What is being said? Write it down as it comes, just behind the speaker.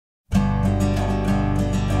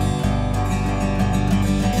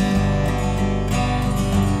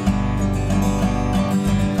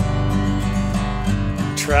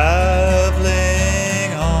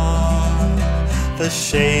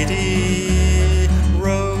shady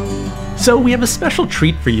road. So we have a special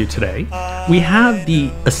treat for you today. We have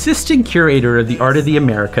the Assistant Curator of the Art of the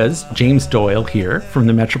Americas, James Doyle, here from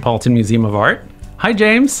the Metropolitan Museum of Art. Hi,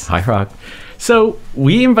 James. Hi, Rock. So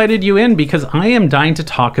we invited you in because I am dying to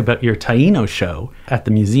talk about your Taino show at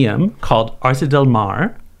the museum called Arte del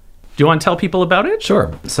Mar. Do you want to tell people about it?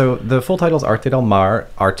 Sure. So the full title is Arte del Mar,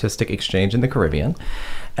 Artistic Exchange in the Caribbean.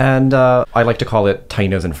 And I like to call it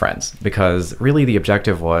Tainos and Friends because really the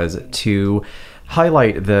objective was to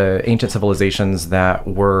highlight the ancient civilizations that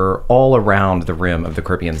were all around the rim of the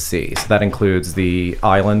Caribbean Sea. So that includes the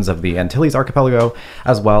islands of the Antilles archipelago,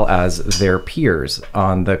 as well as their peers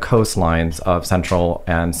on the coastlines of Central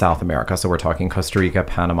and South America. So we're talking Costa Rica,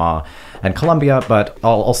 Panama, and Colombia, but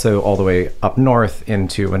also all the way up north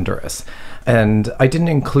into Honduras. And I didn't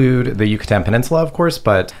include the Yucatan Peninsula, of course,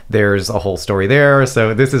 but there's a whole story there.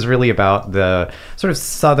 So this is really about the sort of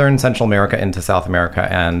southern Central America into South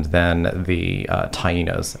America, and then the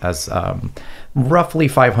Tainos as roughly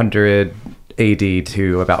 500 AD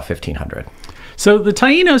to about 1500. So the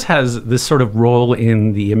Tainos has this sort of role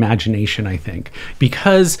in the imagination, I think,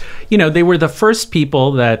 because, they were the first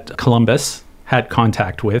people that Columbus had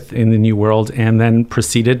contact with in the New World and then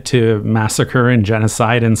proceeded to massacre and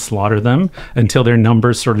genocide and slaughter them until their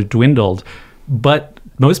numbers sort of dwindled. But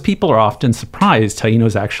most people are often surprised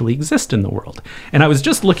Tainos actually exist in the world. And I was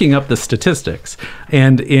just looking up the statistics.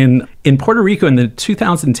 And in Puerto Rico, in the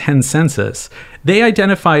 2010 census, they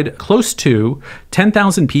identified close to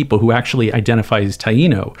 10,000 people who actually identify as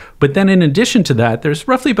Taino. But then in addition to that, there's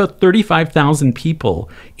roughly about 35,000 people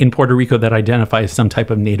in Puerto Rico that identify as some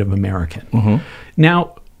type of Native American. Mm-hmm.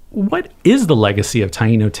 Now, what is the legacy of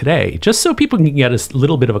Taino today? Just so people can get a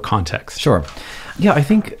little bit of a context. Sure. Yeah, I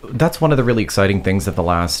think that's one of the really exciting things of the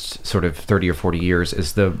last sort of 30 or 40 years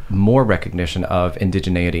is the more recognition of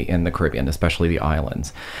indigeneity in the Caribbean, especially the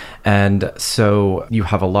islands. And so you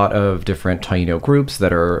have a lot of different Taino groups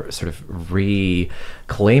that are sort of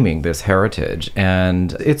reclaiming this heritage.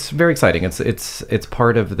 And it's very exciting. It's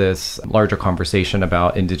part of this larger conversation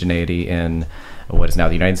about indigeneity in what is now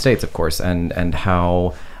the United States, of course, and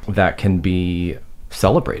how that can be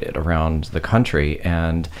celebrated around the country.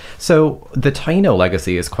 And so the Taino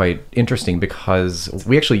legacy is quite interesting because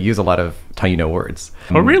we actually use a lot of Taino words.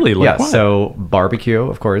 Oh, really? Like what? So barbecue,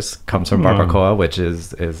 of course, comes from barbacoa, which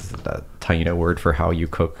is a Taino word for how you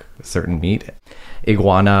cook certain meat.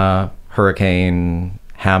 Iguana, hurricane,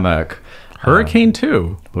 hammock. Hurricane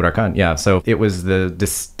too. Huracan, yeah. So it was the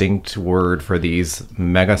distinct word for these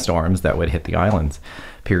mega storms that would hit the islands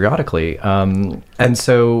periodically. And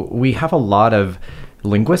so we have a lot of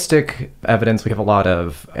linguistic evidence. We have a lot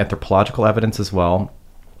of anthropological evidence as well.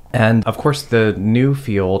 And of course, the new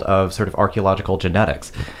field of sort of archaeological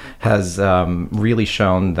genetics has really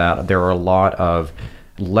shown that there are a lot of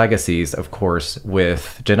legacies, of course,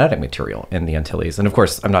 with genetic material in the Antilles. And of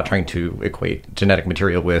course, I'm not trying to equate genetic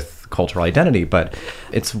material with cultural identity, but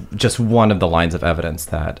it's just one of the lines of evidence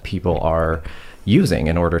that people are using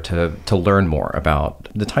in order to learn more about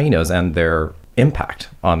the Tainos and their impact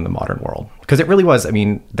on the modern world. Because it really was,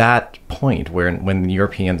 that point when the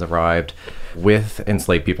Europeans arrived with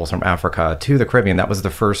enslaved peoples from Africa to the Caribbean, that was the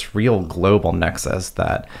first real global nexus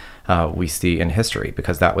that we see in history,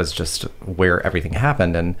 because that was just where everything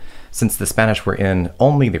happened. And since the Spanish were in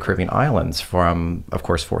only the Caribbean islands from, of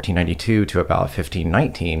course, 1492 to about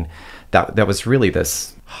 1519, that was really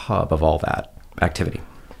this hub of all that activity.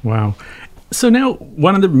 Wow. So now,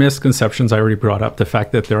 one of the misconceptions I already brought up, the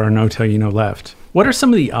fact that there are no Taino left. What are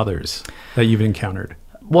some of the others that you've encountered?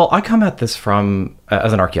 Well, I come at this from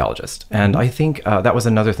as an archaeologist, and I think that was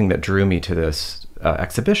another thing that drew me to this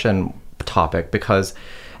exhibition topic, because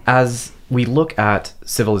as we look at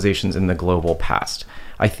civilizations in the global past,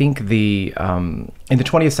 I think in the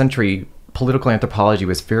 20th century, political anthropology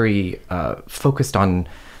was very focused on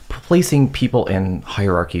placing people in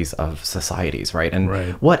hierarchies of societies, right?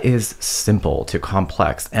 And what is simple to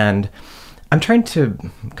complex? And I'm trying to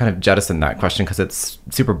kind of jettison that question because it's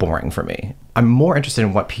super boring for me. I'm more interested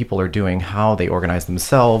in what people are doing, how they organize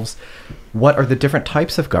themselves, what are the different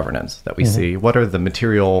types of governance that we see, what are the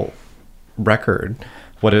material record,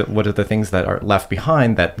 what are the things that are left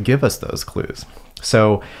behind that give us those clues.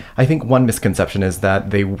 So I think one misconception is that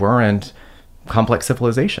they weren't complex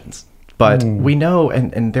civilizations. But we know,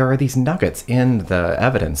 and there are these nuggets in the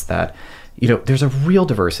evidence that, there's a real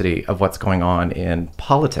diversity of what's going on in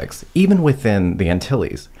politics, even within the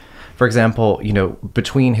Antilles. For example,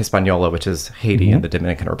 between Hispaniola, which is Haiti and the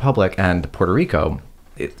Dominican Republic, and Puerto Rico,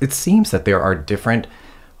 it seems that there are different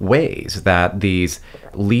ways that these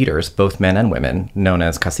leaders, both men and women, known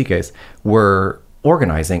as caciques, were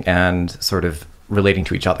organizing and sort of relating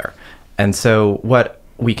to each other. And so what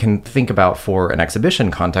we can think about for an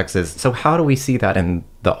exhibition context is, so how do we see that in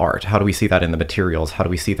the art? How do we see that in the materials? How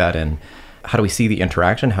do we see the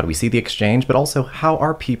interaction? How do we see the exchange? But also, how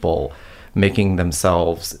are people making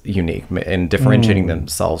themselves unique and differentiating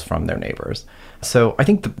themselves from their neighbors? So I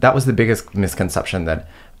think that was the biggest misconception that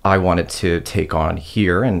I wanted to take on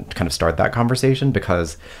here and kind of start that conversation,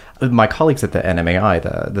 because my colleagues at the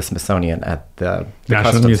NMAI, the Smithsonian at the National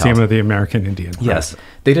Customs Museum House, of the American Indian. yes,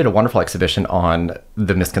 they did a wonderful exhibition on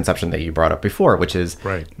the misconception that you brought up before, which is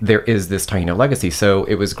there is this Taino legacy. So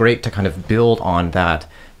it was great to kind of build on that,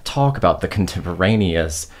 talk about the contemporary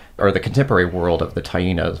world of the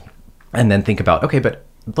Tainos, and then think about, okay, but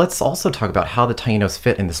let's also talk about how the Tainos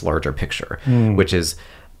fit in this larger picture, which is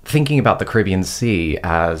thinking about the Caribbean Sea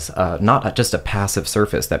as not just a passive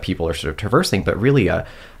surface that people are sort of traversing, but really a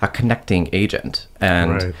connecting agent.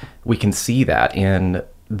 And we can see that in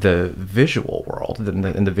the visual world,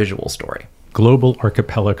 in the visual story. Global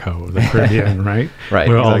archipelago, the Caribbean, right? Right,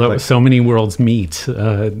 Where exactly. so many worlds meet,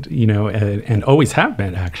 and always have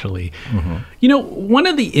been, actually. One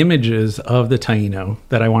of the images of the Taino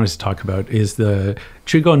that I wanted to talk about is the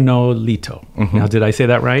Trigonolito. Now, did I say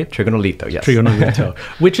that right? Trigonolito, yes. Trigonolito,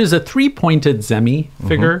 which is a three-pointed zemi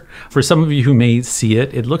figure. For some of you who may see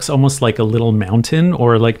it, it looks almost like a little mountain,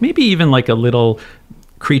 or like maybe even like a little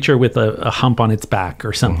creature with a hump on its back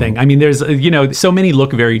or something. I mean, there's, so many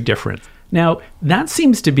look very different. Now, that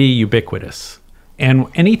seems to be ubiquitous. And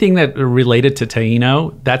anything that related to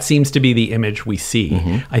Taino, that seems to be the image we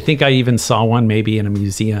see. I think I even saw one maybe in a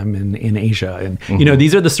museum in Asia. And,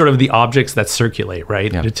 these are the sort of the objects that circulate,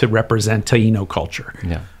 right, to represent Taino culture.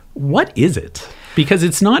 Yeah. What is it? Because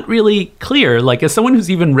it's not really clear. Like, as someone who's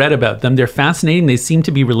even read about them, they're fascinating. They seem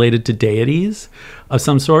to be related to deities of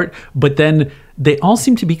some sort. But then they all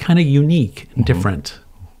seem to be kind of unique and different.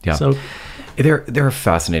 Yeah. So they're a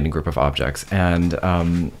fascinating group of objects, and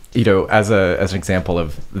as an example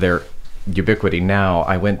of their ubiquity now,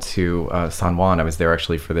 I went to San Juan. I was there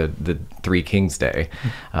actually for the Three Kings Day,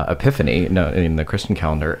 Epiphany, in the Christian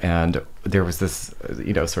calendar, and there was this,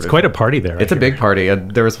 sort of quite a party there. It's a big party,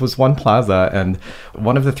 and there was one plaza, and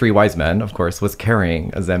one of the three wise men, of course, was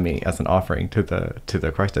carrying a zemi as an offering to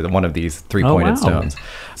the Christ, one of these three-pointed stones.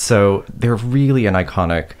 So they're really an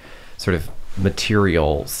iconic sort of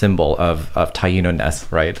material symbol of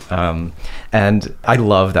Taino-ness, right? And I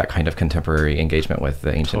love that kind of contemporary engagement with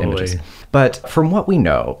the ancient images. But from what we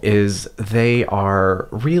know is they are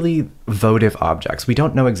really votive objects. We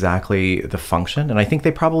don't know exactly the function, and I think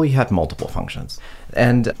they probably had multiple functions.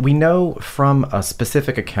 And we know from a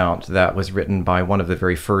specific account that was written by one of the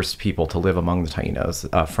very first people to live among the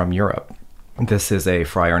Tainos from Europe. This is a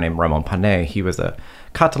friar named Ramon Panet. He was a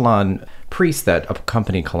Catalan priest that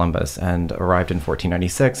accompanied Columbus and arrived in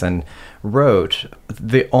 1496 and wrote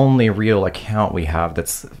the only real account we have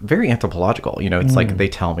that's very anthropological. It's like, they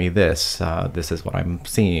tell me this, this is what I'm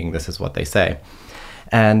seeing, this is what they say.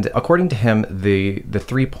 And according to him, the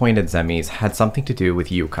three-pointed zemis had something to do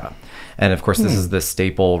with yucca. And of course, this is the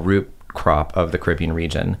staple root crop of the Caribbean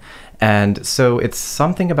region. And so it's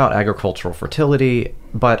something about agricultural fertility,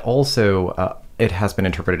 but also it has been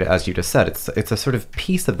interpreted, as you just said, it's a sort of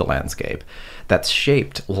piece of the landscape that's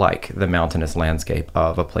shaped like the mountainous landscape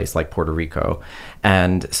of a place like Puerto Rico.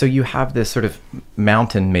 And so you have this sort of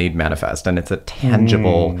mountain made manifest, and it's a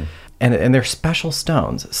tangible, and they're special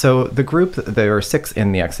stones. So the group, there are 6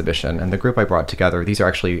 in the exhibition, and the group I brought together, these are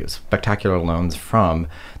actually spectacular loans from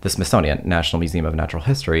the Smithsonian National Museum of Natural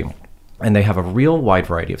History. And they have a real wide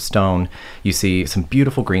variety of stone. You see some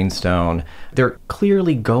beautiful green stone. They're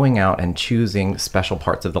clearly going out and choosing special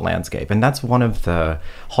parts of the landscape. And that's one of the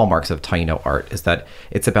hallmarks of Taino art, is that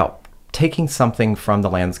it's about taking something from the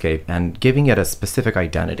landscape and giving it a specific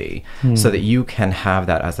identity so that you can have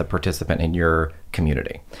that as a participant in your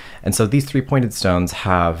community. And so these three-pointed stones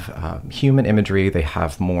have human imagery. They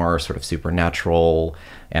have more sort of supernatural,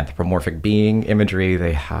 anthropomorphic being imagery.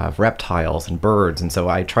 They have reptiles and birds. And so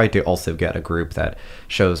I tried to also get a group that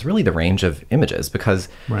shows really the range of images, because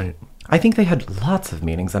I think they had lots of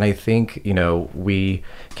meanings, and I think, we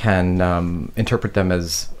can interpret them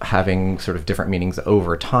as having sort of different meanings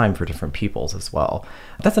over time for different peoples as well.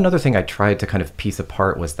 That's another thing I tried to kind of piece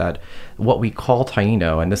apart, was that what we call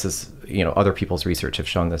Taino, and this is, other people's research have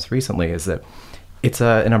shown this recently, is that it's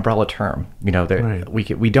an umbrella term.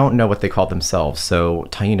 We don't know what they call themselves. So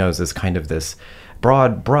Tainos is kind of this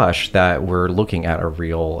broad brush that we're looking at a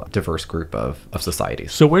real diverse group of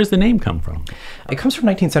societies. So where's the name come from? It comes from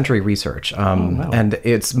 19th century research, wow. and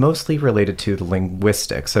it's mostly related to the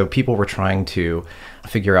linguistics. So people were trying to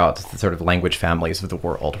figure out the sort of language families of the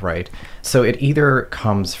world, right? So it either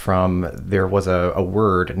comes from, there was a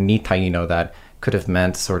word, ni Taino, that could have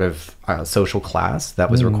meant sort of social class that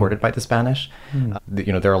was recorded by the Spanish.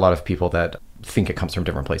 There are a lot of people that think it comes from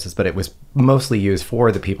different places, but it was mostly used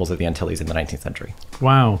for the peoples of the Antilles in the 19th century.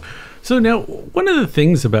 Wow. So now, one of the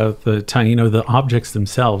things about the Taino, the objects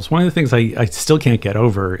themselves, one of the things I still can't get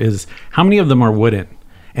over is how many of them are wooden.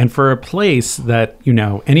 And for a place that,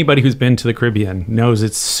 anybody who's been to the Caribbean knows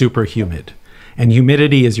it's super humid. And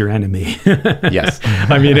humidity is your enemy. Yes.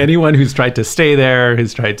 I mean, anyone who's tried to stay there,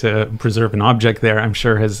 who's tried to preserve an object there, I'm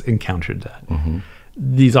sure has encountered that.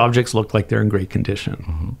 These objects look like they're in great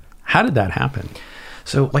condition. How did that happen?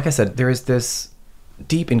 So, like I said, there is this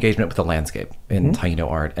deep engagement with the landscape in Taino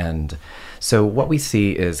art. And so what we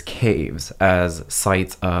see is caves as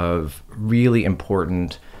sites of really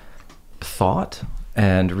important thought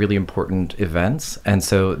and really important events. And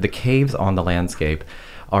so the caves on the landscape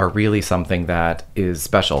are really something that is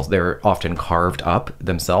special. They're often carved up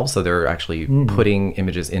themselves, so they're actually putting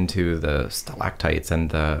images into the stalactites and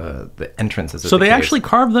the entrances. So they actually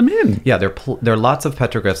carve them in. Yeah, there are lots of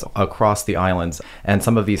petroglyphs across the islands, and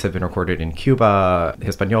some of these have been recorded in Cuba,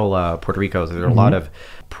 Hispaniola, Puerto Rico. So there are a lot of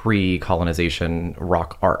pre-colonization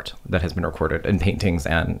rock art that has been recorded in paintings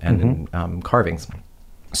and in carvings.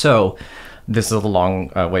 So this is a long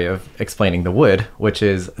way of explaining the wood, which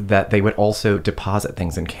is that they would also deposit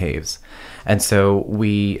things in caves. And so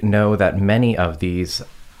we know that many of these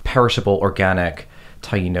perishable organic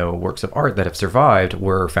Taino works of art that have survived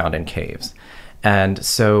were found in caves. And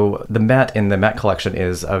so the Met in the Met collection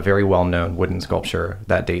is a very well-known wooden sculpture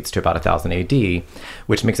that dates to about 1000 AD,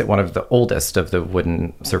 which makes it one of the oldest of the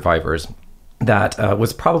wooden survivors that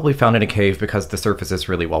was probably found in a cave because the surface is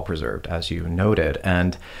really well preserved, as you noted.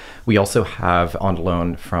 And we also have on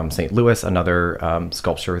loan from St. Louis another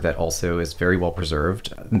sculpture that also is very well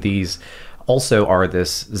preserved. These also are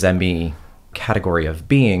this Zemi category of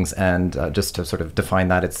beings, and just to sort of define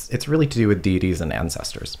that, it's really to do with deities and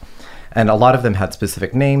ancestors. And a lot of them had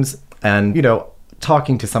specific names, and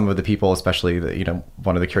talking to some of the people, especially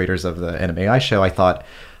one of the curators of the NMAI show, I thought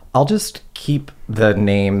I'll just keep the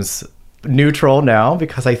names neutral now,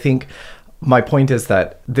 because I think my point is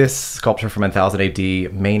that this sculpture from 1000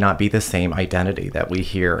 AD may not be the same identity that we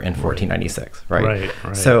hear in 1496, right?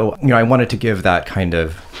 Right. So, I wanted to give that kind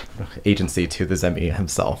of agency to the Zemi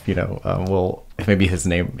himself. Maybe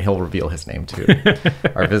he'll reveal his name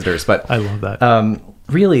to our visitors. But I love that.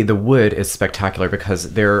 Really, the wood is spectacular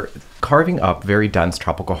because they're carving up very dense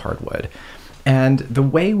tropical hardwood. And the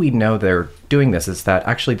way we know they're doing this is that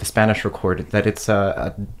actually the Spanish recorded that it's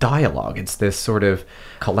a dialogue. It's this sort of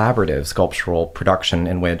collaborative sculptural production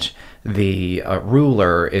in which the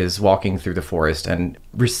ruler is walking through the forest and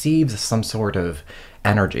receives some sort of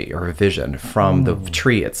energy or vision from the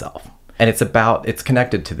tree itself. And it's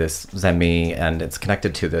connected to this Zemi, and it's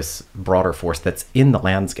connected to this broader force that's in the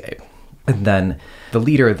landscape. And then the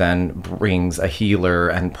leader then brings a healer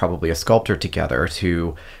and probably a sculptor together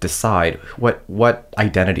to decide what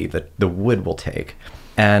identity the wood will take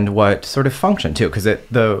and what sort of function too, because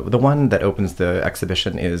the one that opens the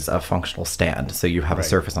exhibition is a functional stand. So you have a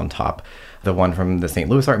surface on top. The one from the St.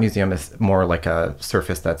 Louis Art Museum is more like a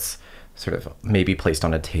surface that's sort of maybe placed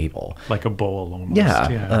on a table. Like a bowl almost.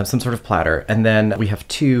 Yeah. Some sort of platter. And then we have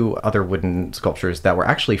two other wooden sculptures that were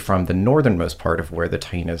actually from the northernmost part of where the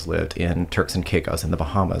Tainos lived in Turks and Caicos in the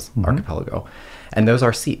Bahamas archipelago. And those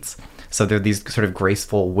are seats. So they're these sort of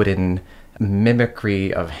graceful wooden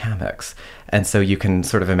mimicry of hammocks. And so you can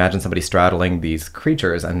sort of imagine somebody straddling these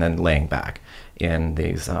creatures and then laying back in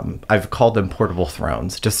these, I've called them portable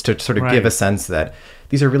thrones, just to sort of give a sense that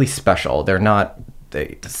these are really special.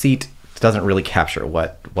 The seat doesn't really capture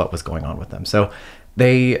what was going on with them. So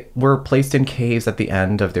they were placed in caves at the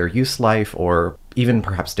end of their use life, or even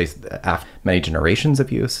perhaps after many generations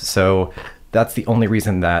of use. So that's the only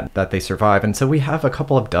reason that they survive. And so we have a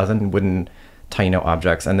couple of dozen wooden Taino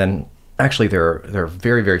objects, and then actually there are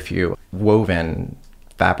very, very few woven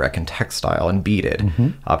fabric and textile and beaded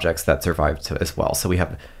objects that survive as well. So we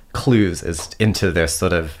have clues into this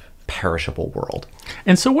sort of perishable world.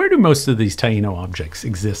 And so where do most of these Taino objects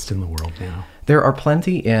exist in the world now? There are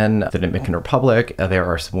plenty in the Dominican Republic. There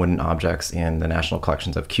are some wooden objects in the national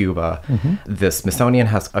collections of Cuba. The Smithsonian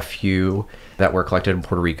has a few that were collected in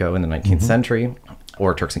Puerto Rico in the 19th century,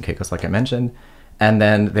 or Turks and Caicos, like I mentioned. And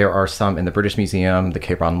then there are some in the British Museum, the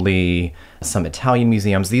Quai Branly, some Italian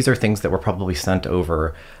museums. These are things that were probably sent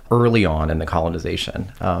over early on in the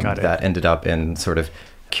colonization that ended up in sort of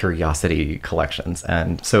curiosity collections.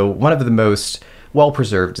 And so one of the most well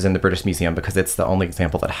preserved is in the British Museum because it's the only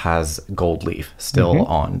example that has gold leaf still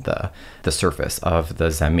on the surface of the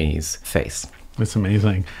Zambeze face. It's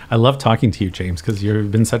amazing. I love talking to you, James, because you've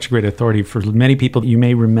been such a great authority. For many people, you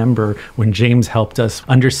may remember when James helped us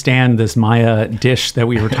understand this Maya dish that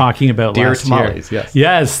we were talking about last tamales, year. yes.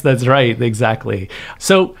 Yes, that's right. Exactly.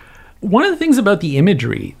 So one of the things about the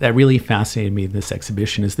imagery that really fascinated me in this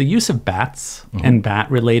exhibition is the use of bats and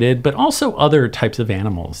bat-related, but also other types of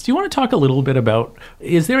animals. Do you want to talk a little bit about,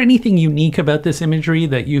 is there anything unique about this imagery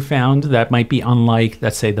that you found that might be unlike,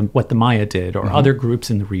 let's say, what the Maya did or other groups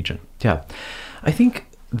in the region? Yeah. I think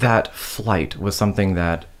that flight was something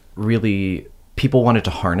that really people wanted to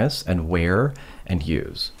harness and wear and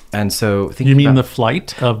use. And so thinking You mean about the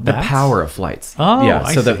flight of the bats? power of flights. Oh, yeah.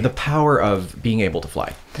 I So see. the power of being able to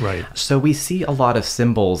fly. Right. So we see a lot of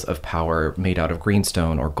symbols of power made out of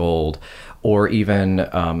greenstone or gold, or even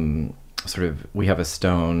we have a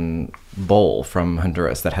stone bowl from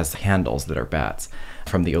Honduras that has handles that are bats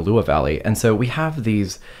from the Ulua Valley. And so we have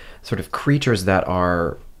these sort of creatures that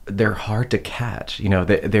they're hard to catch. You know,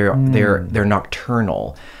 they're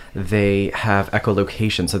nocturnal. They have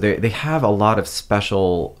echolocation. So they have a lot of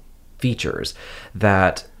special features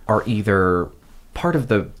that are either part of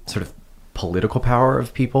the sort of political power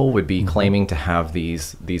of people would be claiming to have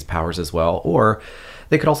these powers as well, or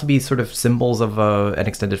they could also be sort of symbols of an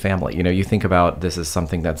extended family. You know, you think about this as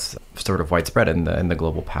something that's sort of widespread in the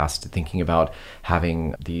global past, thinking about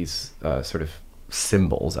having these sort of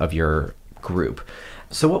symbols of your group.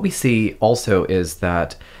 So what we see also is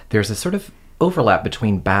that there's a sort of overlap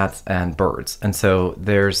between bats and birds. And so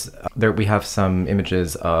we have some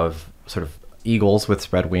images of sort of eagles with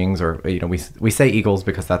spread wings, or, you know, we say eagles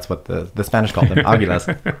because that's what the Spanish called them, águilas.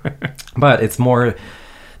 But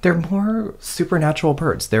they're more supernatural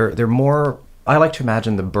birds. They're more, I like to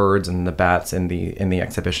imagine the birds and the bats in the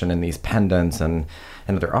exhibition and these pendants and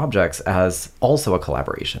other objects as also a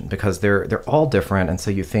collaboration, because they're all different. And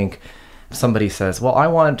so you think, somebody says, well, I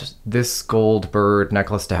want this gold bird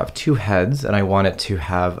necklace to have two heads, and I want it to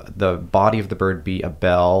have the body of the bird be a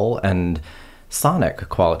bell and sonic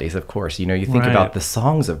qualities, of course. You know, you think about the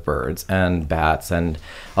songs of birds and bats and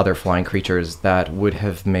other flying creatures that would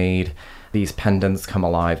have made these pendants come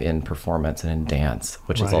alive in performance and in dance,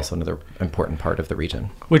 which is also another important part of the region.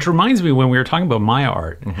 Which reminds me, when we were talking about Maya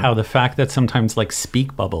art, how the fact that sometimes like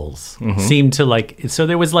speak bubbles seem to so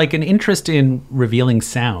there was like an interest in revealing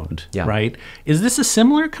sound, right? Is this a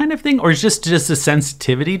similar kind of thing, or is just a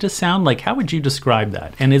sensitivity to sound? Like, how would you describe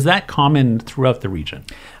that? And is that common throughout the region?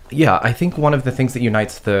 Yeah, I think one of the things that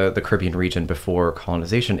unites the Caribbean region before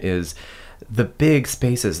colonization is the big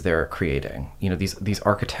spaces they're creating. You know, these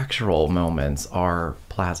architectural moments are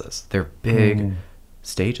plazas. They're big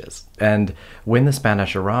stages. And when the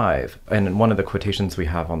Spanish arrive, and one of the quotations we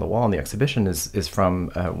have on the wall in the exhibition is from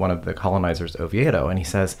one of the colonizers, Oviedo, and he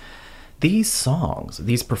says, these songs,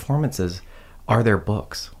 these performances are their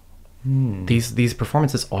books. These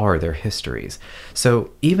performances are their histories. So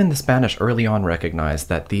even the Spanish early on recognized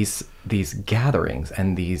that these gatherings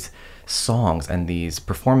and these songs and these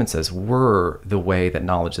performances were the way that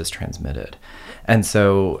knowledge is transmitted. And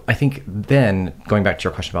so I think then, going back to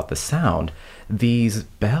your question about the sound, these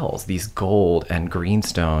bells, these gold and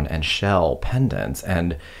greenstone and shell pendants,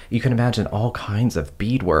 and you can imagine all kinds of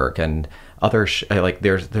beadwork and other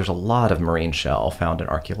there's a lot of marine shell found in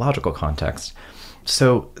archaeological context.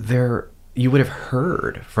 So you would have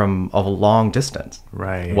heard from a long distance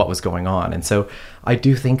what was going on. And so I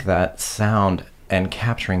do think that sound and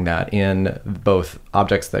capturing that in both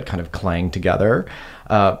objects that kind of clang together,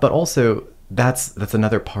 but also that's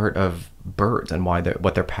another part of birds and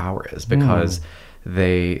what their power is, because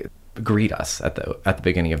they greet us at the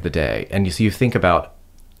beginning of the day. And you think about,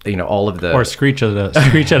 you know, all of the... Or screech at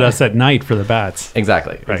us at night for the bats.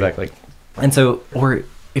 Exactly. And so, or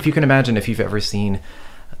if you can imagine, if you've ever seen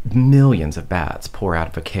millions of bats pour out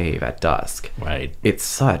of a cave at dusk,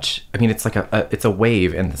 it's like it's a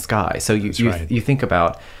wave in the sky. So you think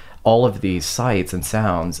about all of these sights and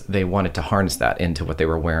sounds. They wanted to harness that into what they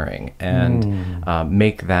were wearing and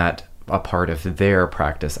make that a part of their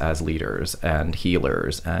practice as leaders and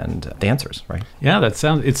healers and dancers, right? Yeah,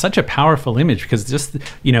 it's such a powerful image, because just,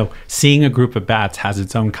 you know, seeing a group of bats has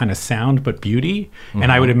its own kind of sound but beauty.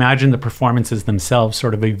 And I would imagine the performances themselves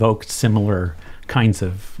sort of evoked similar kinds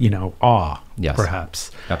of, awe, Yes.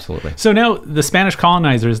 perhaps. Absolutely. So now the Spanish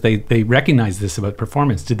colonizers, they recognized this about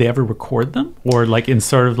performance. Did they ever record them, or like in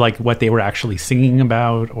sort of like what they were actually singing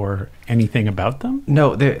about, or anything about them?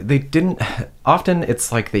 No, they didn't. Often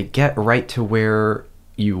it's like they get right to where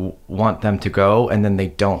you want them to go and then they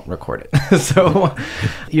don't record it. So,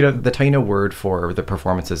 the Taino word for the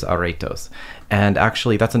performance is arretos. And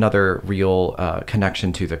actually that's another real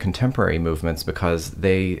connection to the contemporary movements, because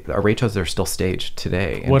arretos are still staged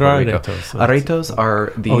today. What are Puerto Rico. arretos? Arretos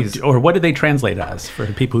are these... or what do they translate as for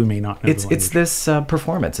people who may not know? It's this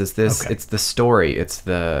performance. It's this. Okay. It's the story. It's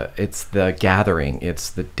the gathering.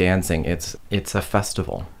 It's the dancing. It's a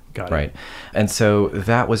festival. Got it. Right. And so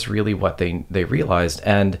that was really what they realized.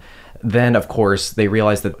 And then, of course, they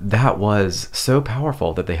realized that was so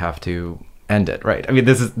powerful that they have to end it. Right. I mean,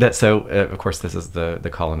 this is that. So, of course, this is the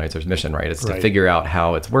colonizers' mission, right? It's to figure out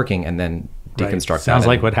how it's working and then deconstruct that. Sounds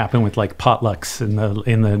like what happened with like potlucks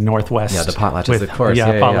in the Northwest. Yeah, the potlatches, of course.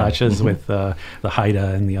 Potlatches Mm-hmm. with the Haida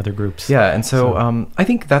and the other groups. Yeah, and so I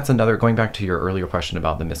think that's another, going back to your earlier question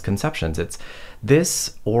about the misconceptions, it's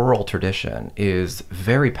this oral tradition is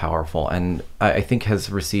very powerful, and I think has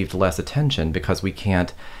received less attention because we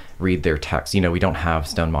can't read their text. We don't have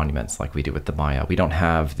stone monuments like we do with the Maya. We don't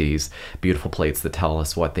have these beautiful plates that tell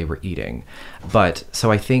us what they were eating. But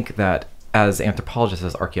so I think that as anthropologists,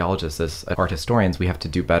 as archaeologists, as art historians, we have to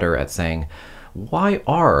do better at saying, why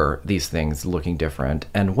are these things looking different?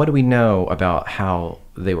 And what do we know about how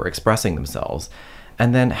they were expressing themselves?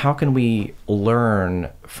 And then how can we learn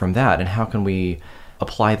from that? And how can we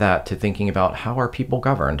apply that to thinking about how are people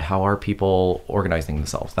governed? How are people organizing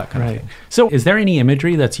themselves? That kind of thing. So is there any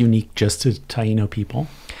imagery that's unique just to Taino people?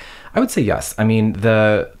 I would say yes. I mean,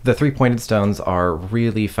 the three-pointed stones are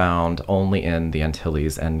really found only in the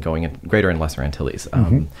Antilles and going in Greater and Lesser Antilles.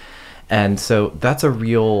 And so that's a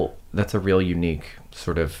real unique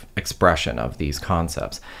sort of expression of these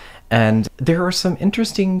concepts. And there are some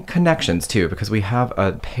interesting connections too, because we have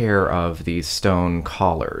a pair of these stone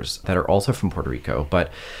collars that are also from Puerto Rico, but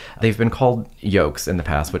they've been called yokes in the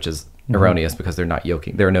past, which is erroneous because they're not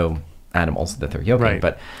yoking. There are no animals that they're yoking,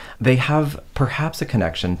 but they have perhaps a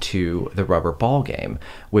connection to the rubber ball game,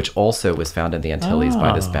 which also was found in the Antilles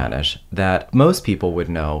by the Spanish, that most people would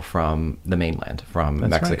know from the mainland, from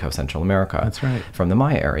Mexico, Central America. That's right. From the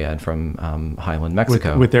Maya area and from highland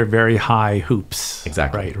Mexico. With their very high hoops.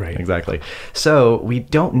 Exactly. Right. Exactly. So we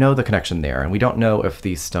don't know the connection there, and we don't know if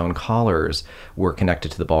these stone collars were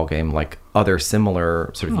connected to the ball game like other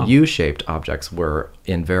similar sort of U-shaped objects were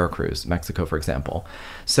in Veracruz, Mexico, for example.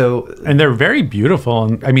 So, and they're very beautiful.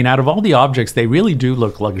 And I mean, out of all the objects, they really do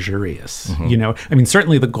look luxurious. I mean,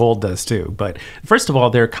 certainly the gold does too. But first of all,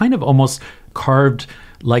 they're kind of almost carved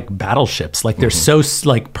like battleships. Like they're so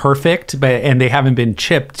like perfect, and they haven't been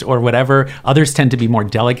chipped or whatever. Others tend to be more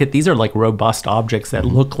delicate. These are like robust objects that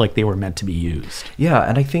look like they were meant to be used. Yeah,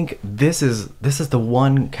 and I think this is the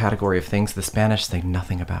one category of things the Spanish say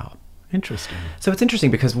nothing about. Interesting. So it's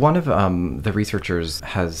interesting because one of the researchers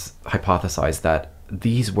has hypothesized that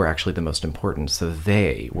these were actually the most important, so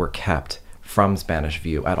they were kept from Spanish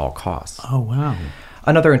view at all costs. Oh, wow.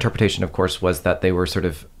 Another interpretation, of course, was that they were sort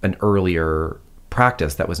of an earlier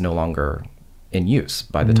practice that was no longer in use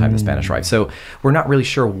by the time the Spanish arrived. So we're not really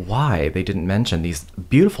sure why they didn't mention these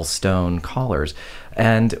beautiful stone collars,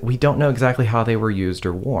 and we don't know exactly how they were used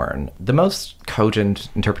or worn. The most cogent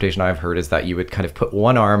interpretation I've heard is that you would kind of put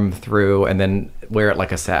one arm through and then wear it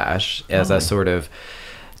like a sash as a sort of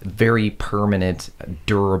very permanent,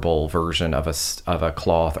 durable version of a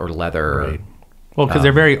cloth or leather. Right. Well, because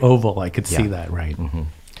they're very oval, I could see that, right?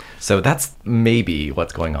 So that's maybe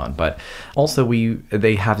what's going on. But also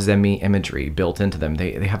they have Zemi imagery built into them.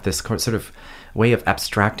 They have this sort of way of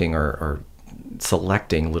abstracting or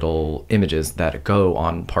selecting little images that go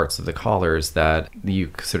on parts of the collars that you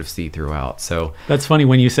sort of see throughout. So that's funny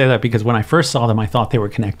when you say that, because when I first saw them, I thought they were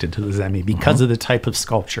connected to the Zemi because of the type of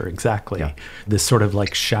sculpture. Exactly. Yeah. This sort of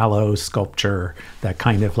like shallow sculpture that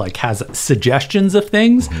kind of like has suggestions of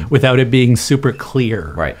things without it being super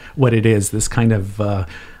clear what it is. This kind of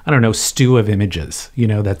stew of images,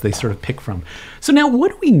 that they sort of pick from. So now, what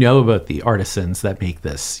do we know about the artisans that make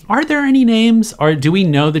this? Are there any names? Or do we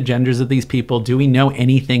know the genders of these people? Do we know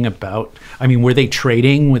anything about, were they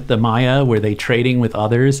trading with the Maya? Were they trading with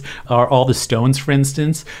others? Are all the stones, for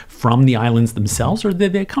instance, from the islands themselves, or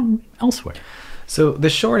did they come elsewhere? So the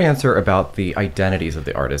short answer about the identities of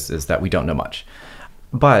the artists is that we don't know much.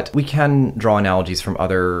 But we can draw analogies from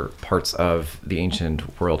other parts of the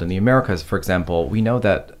ancient world. In the Americas, for example, we know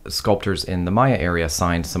that sculptors in the Maya area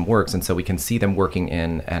signed some works, and so we can see them working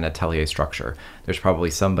in an atelier structure. There's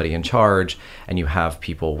probably somebody in charge, and you have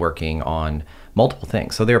people working on multiple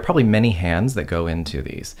things. So there are probably many hands that go into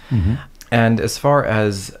these. And as far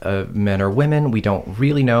as men or women, we don't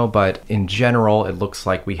really know, but in general, it looks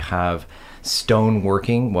like we have stone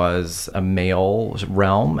working was a male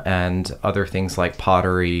realm, and other things like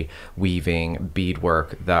pottery, weaving,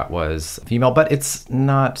 beadwork, that was female, but it's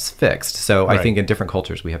not fixed. So I think in different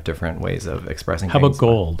cultures, we have different ways of expressing How things. about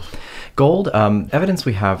gold? Gold, evidence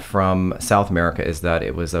we have from South America is that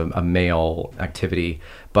it was a male activity,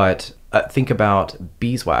 but think about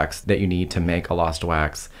beeswax that you need to make a lost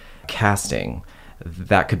wax casting.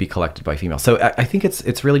 That could be collected by females. So I think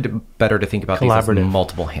it's really better to think about these as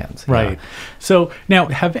multiple hands. Right. Yeah. So now,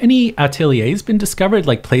 have any ateliers been discovered,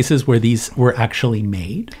 like places where these were actually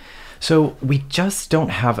made? So we just don't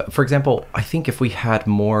have, for example, I think if we had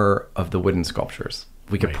more of the wooden sculptures,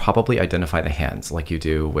 we could probably identify the hands like you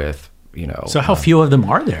do with, So how few of them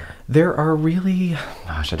are there? There are really,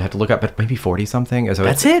 gosh, I'd have to look up, but maybe 40 something. So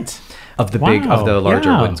That's it. Of the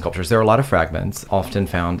larger wooden sculptures. There are a lot of fragments, often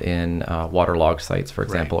found in waterlogged sites, for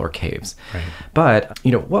example, or caves. Right. But,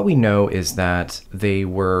 what we know is that they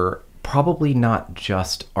were probably not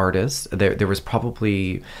just artists. There was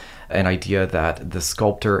probably an idea that the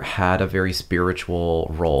sculptor had a very spiritual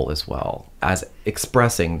role as well as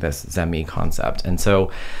expressing this Zemi concept. And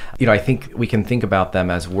so, I think we can think about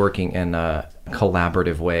them as working in a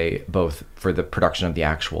collaborative way, both for the production of the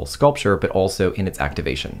actual sculpture, but also in its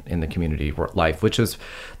activation in the community life, which is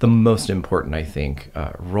the most important, I think,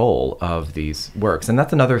 role of these works. And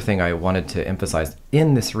that's another thing I wanted to emphasize.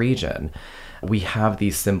 In this region, we have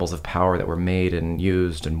these symbols of power that were made and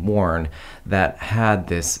used and worn that had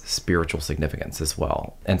this spiritual significance as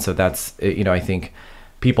well. And so that's, I think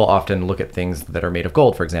people often look at things that are made of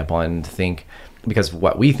gold, for example, and think, because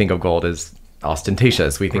what we think of gold is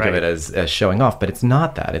ostentatious, we think of it as showing off, but it's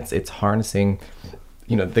not that. It's harnessing,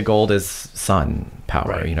 the gold is sun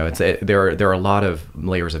power. There are a lot of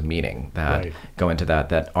layers of meaning that go into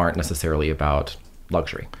that aren't necessarily about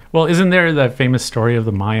luxury. Well, isn't there the famous story of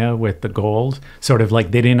the Maya with the gold? Sort of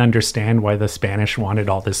like they didn't understand why the Spanish wanted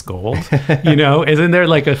all this gold. Isn't there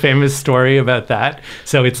like a famous story about that?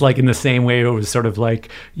 So it's like in the same way, it was sort of like,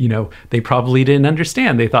 they probably didn't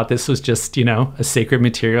understand. They thought this was just, a sacred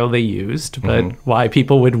material they used, but why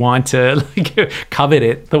people would want to covet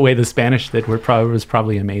it the way the Spanish did was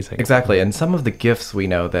probably amazing. Exactly. And some of the gifts we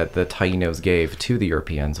know that the Taínos gave to the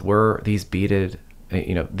Europeans were these beaded,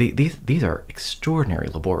 these are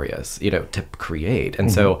extraordinarily laborious, to create. And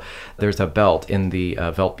so there's a belt in the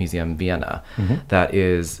Welt Museum Vienna that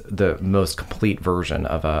is the most complete version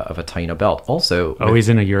of a Taino belt. Also, always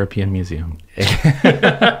in a European museum. This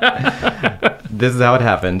is how it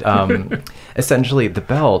happened. Essentially, the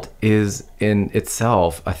belt is in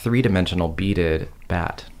itself a three-dimensional beaded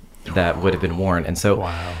bat that would have been worn. And so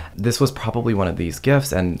this was probably one of these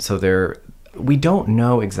gifts. And so we don't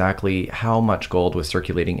know exactly how much gold was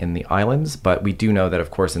circulating in the islands, but we do know that,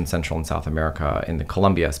 of course, in Central and South America, in the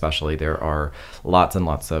Colombia especially, there are lots and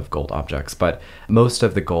lots of gold objects. But most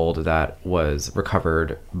of the gold that was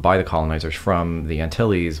recovered by the colonizers from the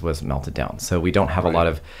Antilles was melted down. So we don't have a lot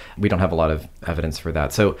of evidence for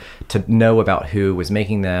that. So to know about who was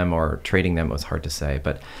making them or trading them was hard to say.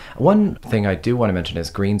 But one thing I do want to mention is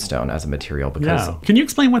greenstone as a material. Because Can you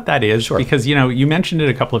explain what that is? Sure. Because you mentioned it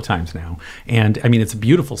a couple of times now. And I mean, it's a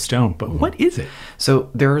beautiful stone, but what is it? So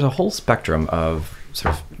there's a whole spectrum of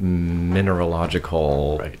sort of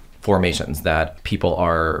mineralogical formations that people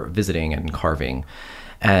are visiting and carving.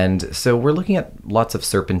 And so we're looking at lots of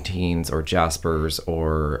serpentines or jaspers,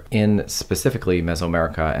 or in specifically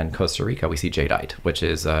Mesoamerica and Costa Rica, we see jadeite, which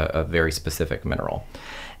is a very specific mineral.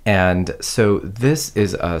 And so this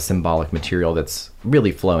is a symbolic material that's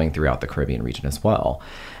really flowing throughout the Caribbean region as well.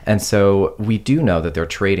 And so we do know that they're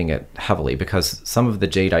trading it heavily because some of the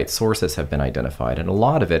jadeite sources have been identified, and a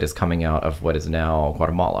lot of it is coming out of what is now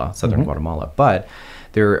Guatemala, southern Guatemala. But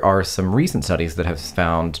there are some recent studies that have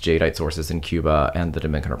found jadeite sources in Cuba and the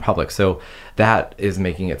Dominican Republic. So that is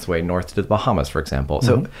making its way north to the Bahamas, for example.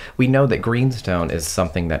 So we know that greenstone is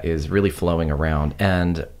something that is really flowing around.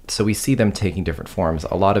 And so we see them taking different forms.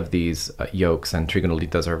 A lot of these yolks and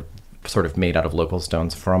trigonolitas are sort of made out of local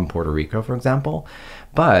stones from Puerto Rico, for example.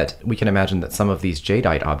 But we can imagine that some of these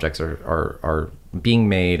jadeite objects are being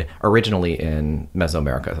made originally in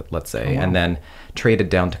Mesoamerica, let's say, and then traded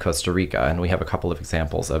down to Costa Rica. And we have a couple of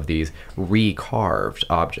examples of these recarved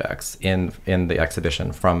objects in the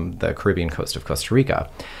exhibition from the Caribbean coast of Costa Rica.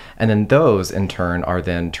 And then those, in turn, are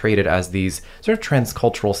then traded as these sort of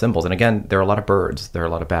transcultural symbols. And again, there are a lot of birds, there are a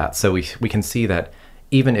lot of bats. So we can see that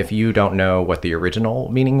even if you don't know what the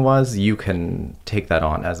original meaning was, you can take that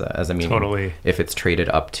on as a meaning. Totally. If it's traded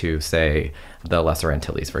up to, say, the Lesser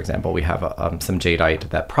Antilles, for example, we have some jadeite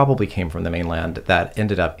that probably came from the mainland that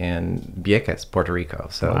ended up in Vieques, Puerto Rico.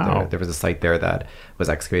 So Wow. there was a site there that was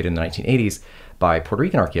excavated in the 1980s by Puerto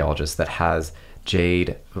Rican archaeologists that has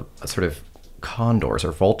jade sort of condors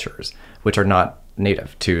or vultures, which are not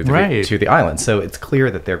native to the island. So it's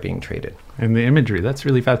clear that they're being traded. And the imagery, that's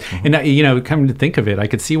really fast. And, coming to think of it, I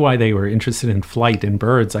could see why they were interested in flight and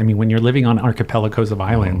birds. I mean, when you're living on archipelagos of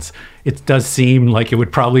islands, it does seem like it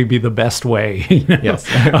would probably be the best way Yes.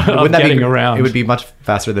 of getting around. It would be much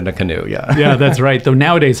faster than a canoe, yeah. Yeah, that's right. Though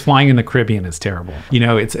nowadays, flying in the Caribbean is terrible.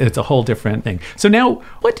 It's a whole different thing. So now,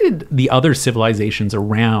 what did the other civilizations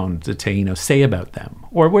around the Taíno say about them?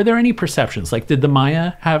 Or were there any perceptions? Like, did the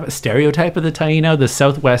Maya have a stereotype of the Taíno? The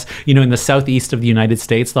Southwest, in the southeast of the United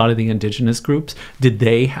States, a lot of the indigenous groups, did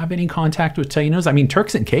they have any contact with Taínos? I mean,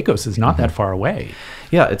 Turks and Caicos is not that far away.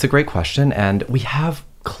 Yeah, it's a great question. And we have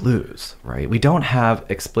clues, right? We don't have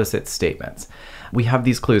explicit statements. We have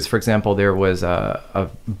these clues. For example, there was a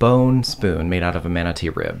bone spoon made out of a manatee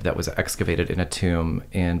rib that was excavated in a tomb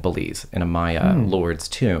in Belize, in a Maya lord's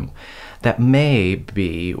tomb. That may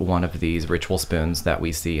be one of these ritual spoons that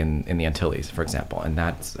we see in the Antilles, for example. And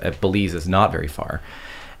Belize is not very far.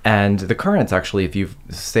 And the currents, actually, if you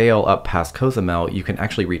sail up past Cozumel, you can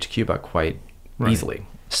actually reach Cuba quite easily.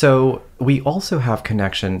 So we also have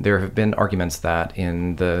connection. There have been arguments that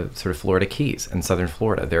in the sort of Florida Keys in southern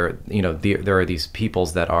Florida, there are these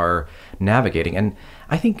peoples that are navigating. And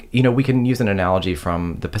I think, we can use an analogy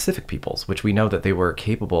from the Pacific peoples, which we know that they were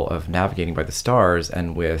capable of navigating by the stars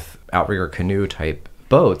and with outrigger canoe type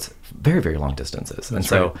boats very, very long distances. And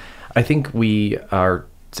so I think we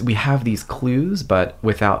have these clues, but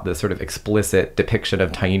without the sort of explicit depiction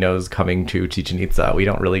of Taínos coming to Chichen Itza. We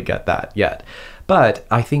don't really get that yet. But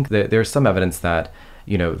I think that there's some evidence that,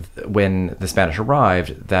 when the Spanish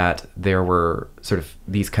arrived, that there were sort of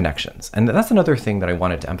these connections. And that's another thing that I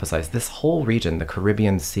wanted to emphasize. This whole region, the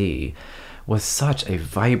Caribbean Sea, was such a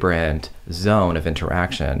vibrant zone of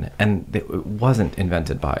interaction, and it wasn't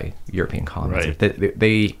invented by European colonists. Right.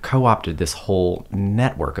 They co-opted this whole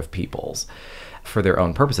network of peoples for their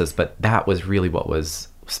own purposes, but that was really what was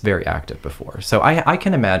very active before. So I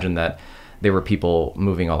can imagine that there were people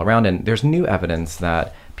moving all around, and there's new evidence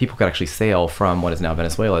that people could actually sail from what is now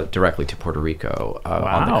Venezuela directly to Puerto Rico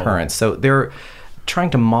on the currents. So they're trying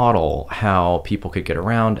to model how people could get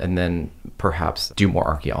around and then perhaps do more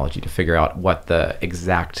archaeology to figure out what the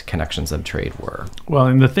exact connections of trade were. Well,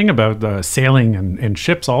 and the thing about the sailing and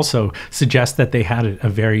ships also suggests that they had a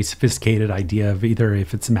very sophisticated idea of either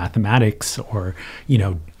if it's mathematics or,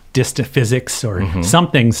 distant physics or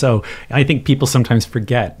something. So I think people sometimes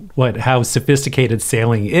forget how sophisticated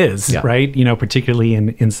sailing is, right? Particularly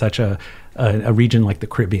in such a region like the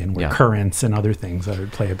Caribbean where currents and other things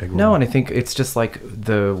play a big role. No, and I think it's just like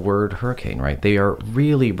the word hurricane, right? They are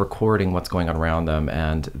really recording what's going on around them,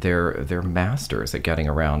 and they're masters at getting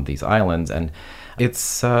around these islands. And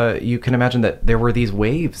it's you can imagine that there were these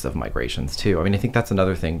waves of migrations too. I mean, I think that's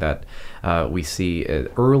another thing that we see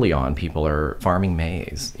early on. People are farming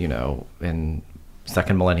maize, in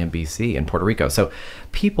second millennium BC in Puerto Rico. So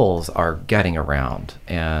peoples are getting around,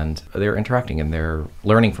 and they're interacting, and they're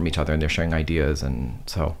learning from each other, and they're sharing ideas. And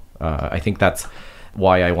so I think that's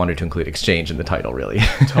why I wanted to include exchange in the title, really.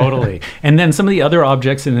 Totally. And then some of the other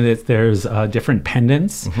objects in it, there's different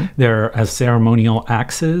pendants. There are ceremonial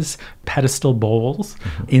axes, pedestal bowls,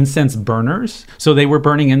 incense burners. So they were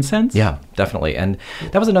burning incense? Yeah, definitely. And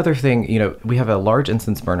that was another thing, we have a large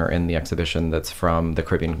incense burner in the exhibition that's from the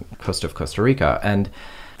Caribbean coast of Costa Rica. And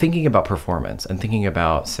thinking about performance and thinking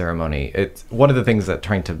about ceremony, it's one of the things that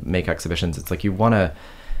trying to make exhibitions, it's like you want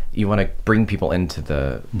to bring people into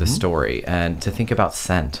the story, and to think about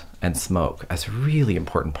scent and smoke as really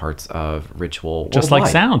important parts of ritual Just worldwide.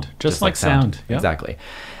 like sound. Just like sound. Yeah. Exactly.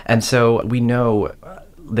 And so we know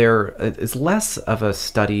there is less of a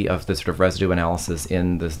study of the sort of residue analysis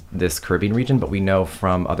in this Caribbean region, but we know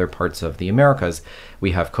from other parts of the Americas,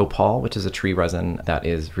 we have copal, which is a tree resin that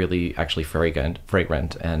is really actually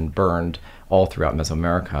fragrant and burned all throughout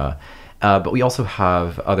Mesoamerica. But we also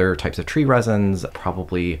have other types of tree resins.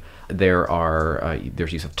 Probably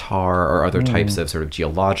there's use of tar or other types of sort of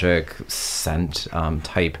geologic scent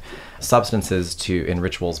type substances in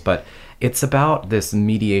rituals. But it's about this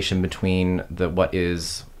mediation between what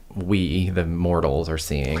is we, the mortals, are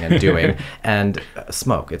seeing and doing, and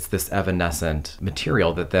smoke. It's this evanescent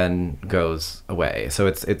material that then goes away. So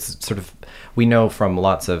it's sort of, we know from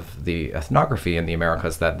lots of the ethnography in the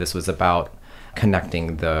Americas that this was about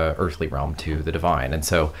connecting the earthly realm to the divine. And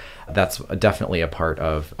so that's definitely a part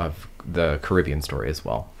of the Caribbean story as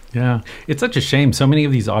well. Yeah, it's such a shame. So many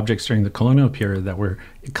of these objects during the colonial period that were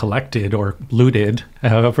collected or looted,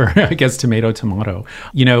 however, I guess tomato,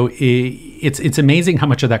 it's amazing how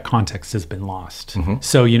much of that context has been lost.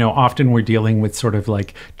 So, often we're dealing with sort of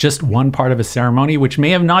like just one part of a ceremony, which may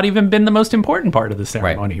have not even been the most important part of the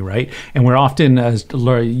ceremony, right? And we're often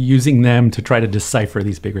using them to try to decipher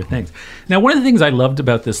these bigger things. Now, one of the things I loved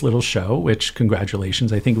about this little show, which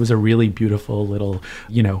congratulations, I think it was a really beautiful little,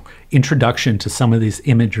 introduction to some of this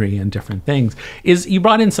imagery and different things, is you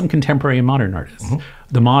brought in some contemporary and modern artists.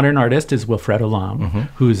 The modern artist is Wilfredo Lam,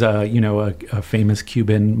 who's a famous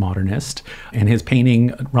Cuban modernist, and his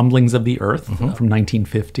painting Rumblings of the Earth from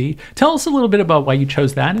 1950. Tell us a little bit about why you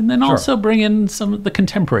chose that, and then also bring in some of the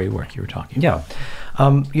contemporary work you were talking about.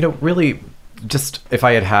 Yeah. Really, just if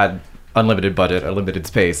I had unlimited budget, unlimited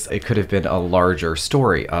space, it could have been a larger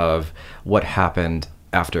story of what happened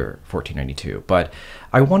after 1492. But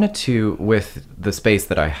I wanted to, with the space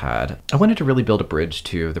that I had, I wanted to really build a bridge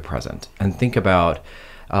to the present and think about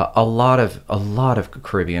a lot of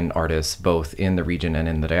Caribbean artists, both in the region and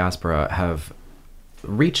in the diaspora, have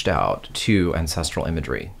reached out to ancestral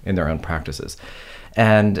imagery in their own practices.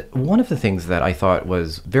 And one of the things that I thought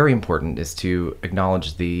was very important is to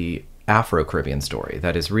acknowledge the Afro-Caribbean story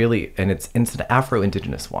that is really, and it's an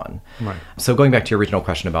Afro-Indigenous one. Right. So going back to your original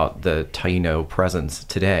question about the Taino presence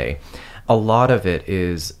today, a lot of it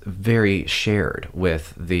is very shared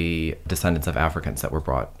with the descendants of Africans that were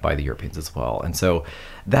brought by the Europeans as well. And so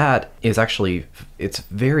that is actually, it's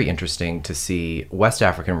very interesting to see West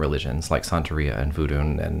African religions like Santeria and Voodoo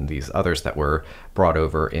and these others that were brought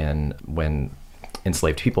over when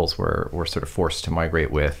enslaved peoples were sort of forced to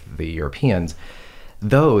migrate with the Europeans.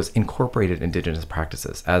 Those incorporated indigenous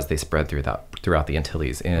practices as they spread throughout the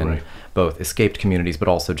Antilles in both escaped communities, but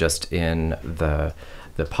also just in the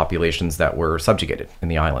populations that were subjugated in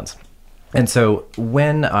the islands. And so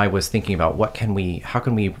when I was thinking about how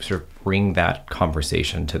can we sort of bring that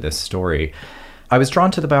conversation to this story, I was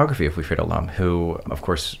drawn to the biography of Wilfredo Lam, who, of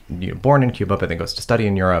course, born in Cuba, but then goes to study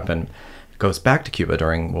in Europe and goes back to Cuba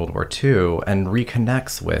during World War II and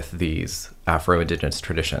reconnects with these Afro-Indigenous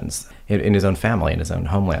traditions in his own family, in his own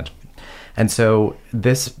homeland. And so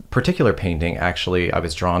this particular painting, actually, I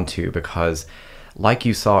was drawn to because, like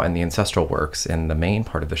you saw in the ancestral works in the main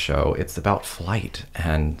part of the show, it's about flight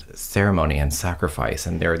and ceremony and sacrifice,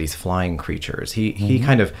 and there are these flying creatures.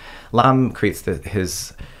 Lam creates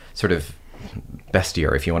his sort of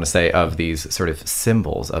bestiary, if you want to say, of these sort of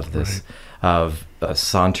symbols of this, of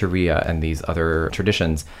Santeria and these other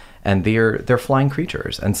traditions, and they're flying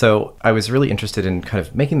creatures. And so I was really interested in kind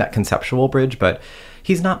of making that conceptual bridge, but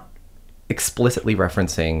he's not explicitly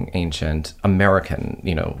referencing ancient American,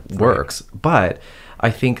 works. But I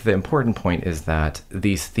think the important point is that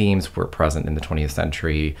these themes were present in the 20th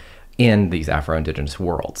century in these Afro-Indigenous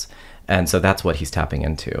worlds. And so that's what he's tapping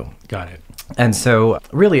into. Got it. And so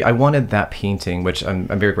really, I wanted that painting, which I'm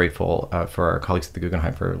very grateful for our colleagues at the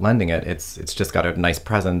Guggenheim for lending it. It's just got a nice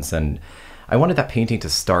presence, and I wanted that painting to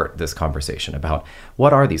start this conversation about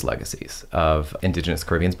what are these legacies of Indigenous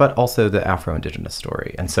Caribbeans, but also the Afro-Indigenous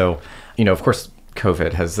story. And so, of course,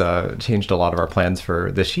 COVID has changed a lot of our plans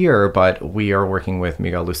for this year, but we are working with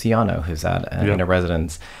Miguel Luciano, who's in a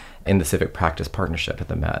residence in the Civic Practice Partnership at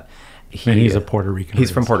the Met. He's a Puerto Rican.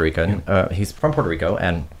 He's from Puerto Rico. He's from Puerto Rico,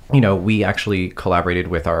 and we actually collaborated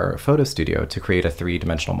with our photo studio to create a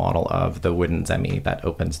 3-dimensional model of the wooden zemi that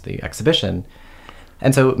opens the exhibition.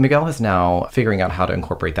 And so Miguel is now figuring out how to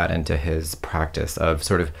incorporate that into his practice of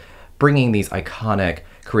sort of bringing these iconic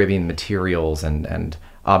Caribbean materials and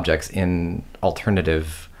objects in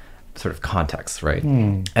alternative sort of contexts, right?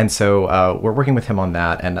 And so we're working with him on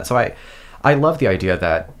that. And so I love the idea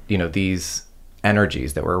that, these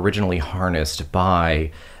energies that were originally harnessed by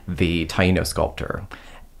the Taino sculptor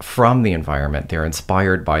from the environment, they're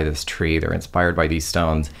inspired by this tree, they're inspired by these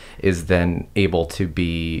stones, is then able to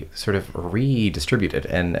be sort of redistributed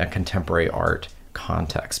in a contemporary art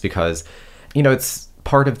context, because it's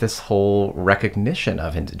part of this whole recognition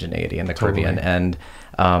of indigeneity in the Caribbean. And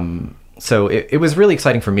so it was really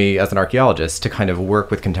exciting for me as an archaeologist to kind of work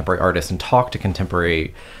with contemporary artists and talk to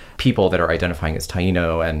contemporary people that are identifying as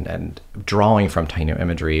Taino and drawing from Taino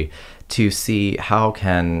imagery to see how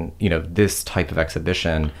can, this type of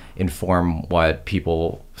exhibition inform what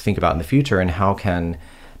people think about in the future, and how can,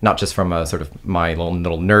 not just from a sort of my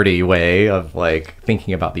little nerdy way of like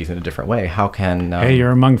thinking about these in a different way, how can... hey, you're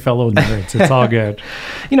among fellow nerds. It's all good.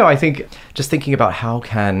 I think just thinking about how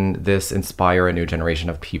can this inspire a new generation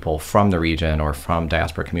of people from the region or from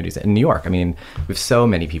diaspora communities in New York. I mean, we have so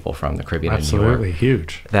many people from the Caribbean and New York. Absolutely,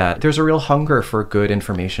 huge. That there's a real hunger for good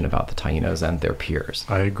information about the Tainos and their peers.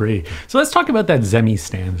 I agree. So let's talk about that Zemi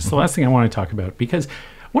stand. It's the last thing I want to talk about, because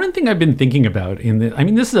one thing I've been thinking about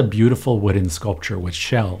this is a beautiful wooden sculpture with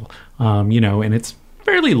shell, and it's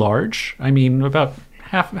fairly large. I mean, about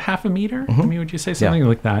half a meter. I mean, would you say something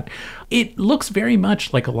like that? It looks very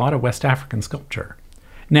much like a lot of West African sculpture.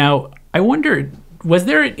 Now, I wondered, was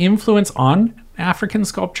there an influence on African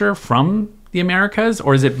sculpture from the Americas,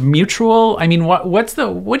 or is it mutual? I mean, what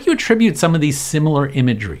do you attribute some of these similar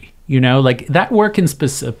imagery? Like that work in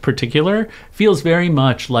particular feels very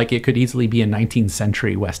much like it could easily be a 19th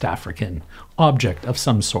century West African object of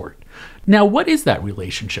some sort. Now, what is that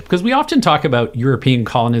relationship? Because we often talk about European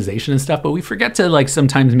colonization and stuff, but we forget to like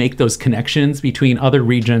sometimes make those connections between other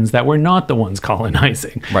regions that were not the ones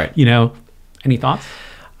colonizing. Right. Any thoughts?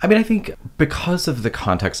 I mean, I think because of the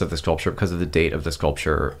context of the sculpture, because of the date of the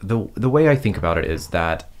sculpture, the way I think about it is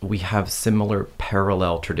that we have similar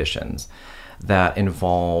parallel traditions that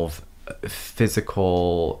involve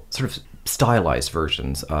physical, sort of stylized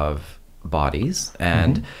versions of bodies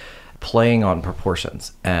and playing on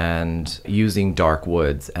proportions and using dark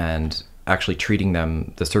woods and actually treating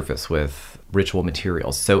the surface with ritual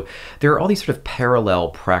materials. So there are all these sort of parallel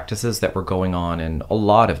practices that were going on in a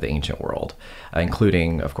lot of the ancient world,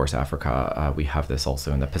 including, of course, Africa. We have this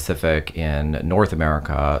also in the Pacific, in North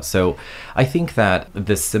America. So I think that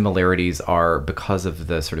the similarities are because of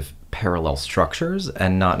the sort of parallel structures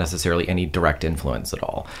and not necessarily any direct influence at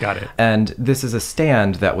all. Got it. And this is a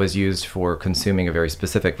stand that was used for consuming a very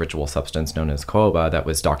specific ritual substance known as caoba that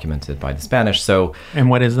was documented by the Spanish. So, and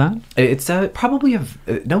what is that? It's probably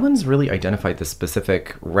no one's really identified the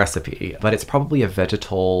specific recipe, but it's probably a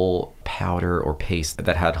vegetal powder or paste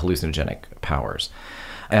that had hallucinogenic powers.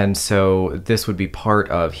 And so this would be part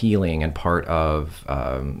of healing and part of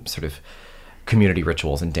sort of community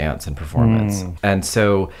rituals and dance and performance. And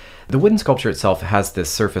so the wooden sculpture itself has this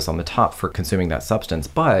surface on the top for consuming that substance.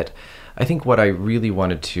 But I think what I really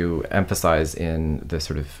wanted to emphasize in the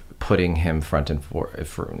sort of putting him front and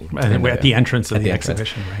at the entrance of the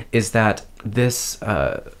exhibition, right, is that this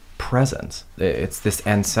presence, it's this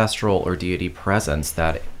ancestral or deity presence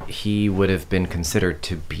that he would have been considered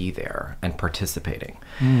to be there and participating.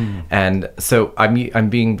 And so I'm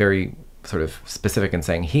being very sort of specific in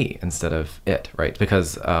saying he instead of it, right?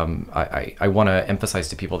 Because I want to emphasize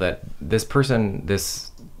to people that this person,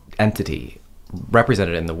 this entity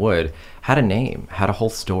represented in the wood, had a name, had a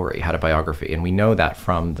whole story, had a biography, and we know that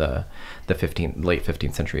from the late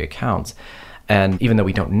 15th century accounts. And even though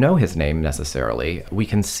we don't know his name necessarily, we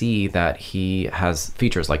can see that he has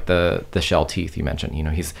features like the shell teeth you mentioned.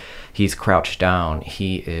 He's crouched down,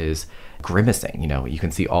 he is grimacing. You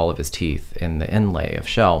can see all of his teeth in the inlay of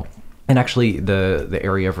shell. And actually, the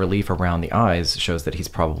area of relief around the eyes shows that he's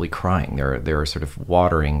probably crying. There are sort of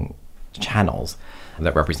watering channels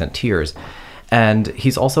that represent tears. And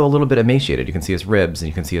he's also a little bit emaciated. You can see his ribs and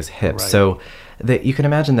you can see his hips. Right. So you can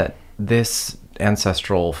imagine that this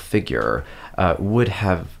ancestral figure would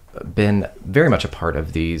have been very much a part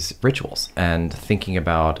of these rituals. And thinking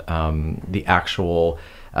about the actual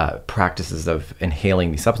practices of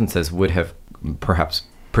inhaling these substances would have perhaps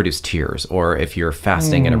produce tears, or if you're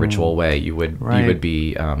fasting in a ritual way, you would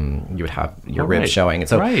have your ribs showing. And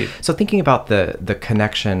so thinking about the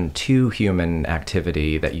connection to human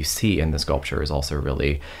activity that you see in the sculpture is also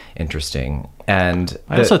really interesting. And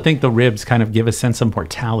I also think the ribs kind of give a sense of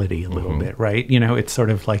mortality a little bit, right? It's sort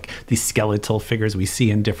of like these skeletal figures we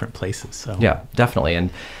see in different places. So yeah, definitely. And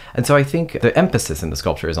so I think the emphasis in the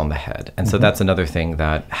sculpture is on the head. And so that's another thing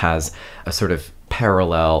that has a sort of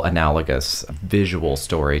parallel, analogous visual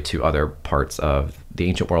story to other parts of the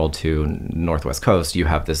ancient world, to Northwest Coast. You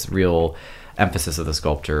have this real emphasis of the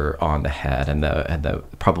sculpture on the head and the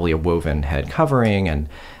probably a woven head covering, and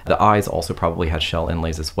the eyes also probably had shell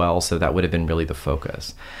inlays as well. So that would have been really the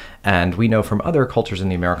focus. And we know from other cultures in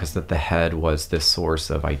the Americas that the head was this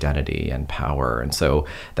source of identity and power. And so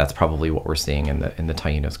that's probably what we're seeing in the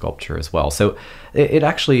Taino sculpture as well. So it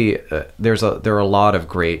actually, there are a lot of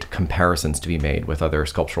great comparisons to be made with other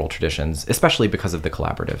sculptural traditions, especially because of the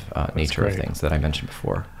collaborative nature of things that I mentioned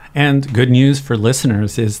before. And good news for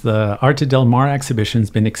listeners is the Arte del Lamar exhibition's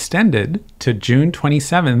been extended to June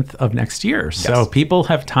 27th of next year. So people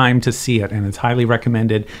have time to see it, and it's highly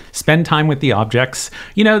recommended. Spend time with the objects.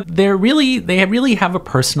 You know, they really have a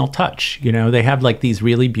personal touch. You know, they have like these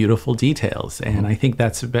really beautiful details. And I think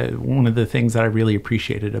that's one of the things that I really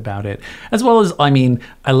appreciated about it. As well as, I mean,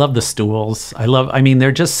 I love the stools.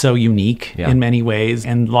 They're just so unique in many ways.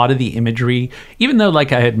 And a lot of the imagery, even though,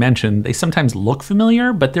 like I had mentioned, they sometimes look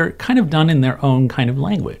familiar, but they're kind of done in their own kind of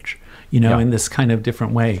language, you know, in this kind of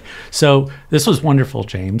different way. So this was wonderful,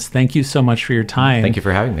 James. Thank you so much for your time. Thank you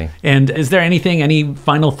for having me. And is there any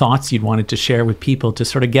final thoughts you'd wanted to share with people to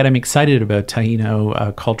sort of get them excited about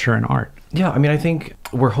Taino culture and art? Yeah, I mean, I think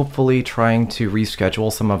we're hopefully trying to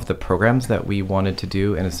reschedule some of the programs that we wanted to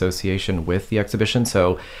do in association with the exhibition.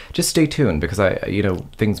 So just stay tuned, because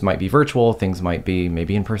things might be virtual, things might be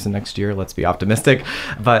maybe in person next year. Let's be optimistic.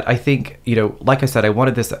 But I think, like I said, I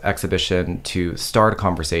wanted this exhibition to start a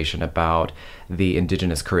conversation about the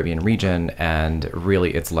indigenous Caribbean region and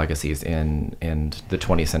really its legacies in the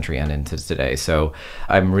 20th century and into today. So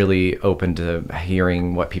I'm really open to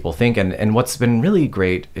hearing what people think. And what's been really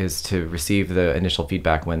great is to receive the initial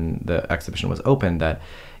feedback when the exhibition was open that,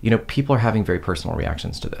 people are having very personal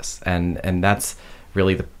reactions to this. And that's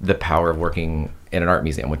really the power of working in an art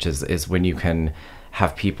museum, which is when you can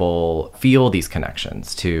have people feel these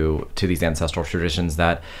connections to these ancestral traditions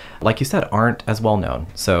that, like you said, aren't as well known.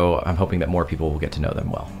 So I'm hoping that more people will get to know them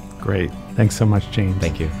well. Great. Thanks so much, James.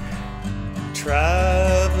 Thank you.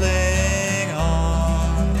 Traveling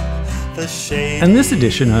on the shady. In this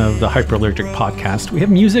edition of the Hyperallergic podcast, we have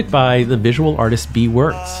music by the visual artist B.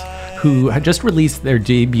 Wirtz, who had just released their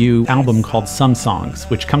debut album called Some Songs,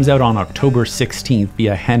 which comes out on October 16th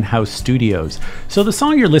via Hen House Studios. So the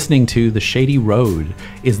song you're listening to, The Shady Road,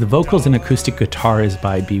 is the vocals and acoustic guitar is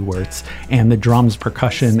by B. Wirtz, and the drums,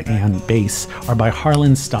 percussion, and bass are by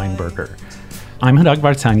Harlan Steinberger. I'm Hadag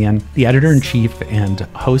Vartanian, the editor-in-chief and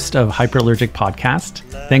host of Hyperallergic Podcast.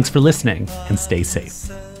 Thanks for listening, and stay safe.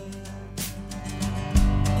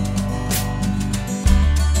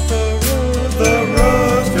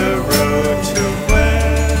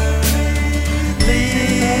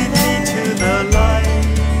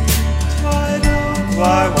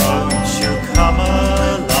 Why won't you come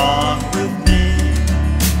along with me?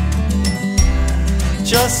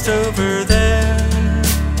 Just over there.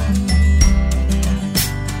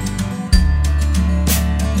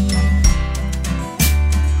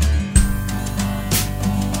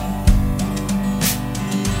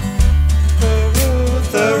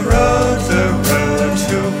 The road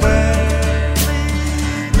to where?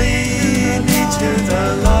 Lead me to the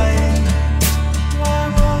light.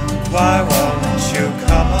 Why won't you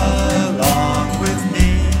come along with me?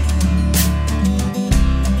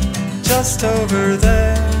 Just over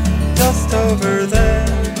there, just over there,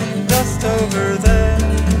 just over there.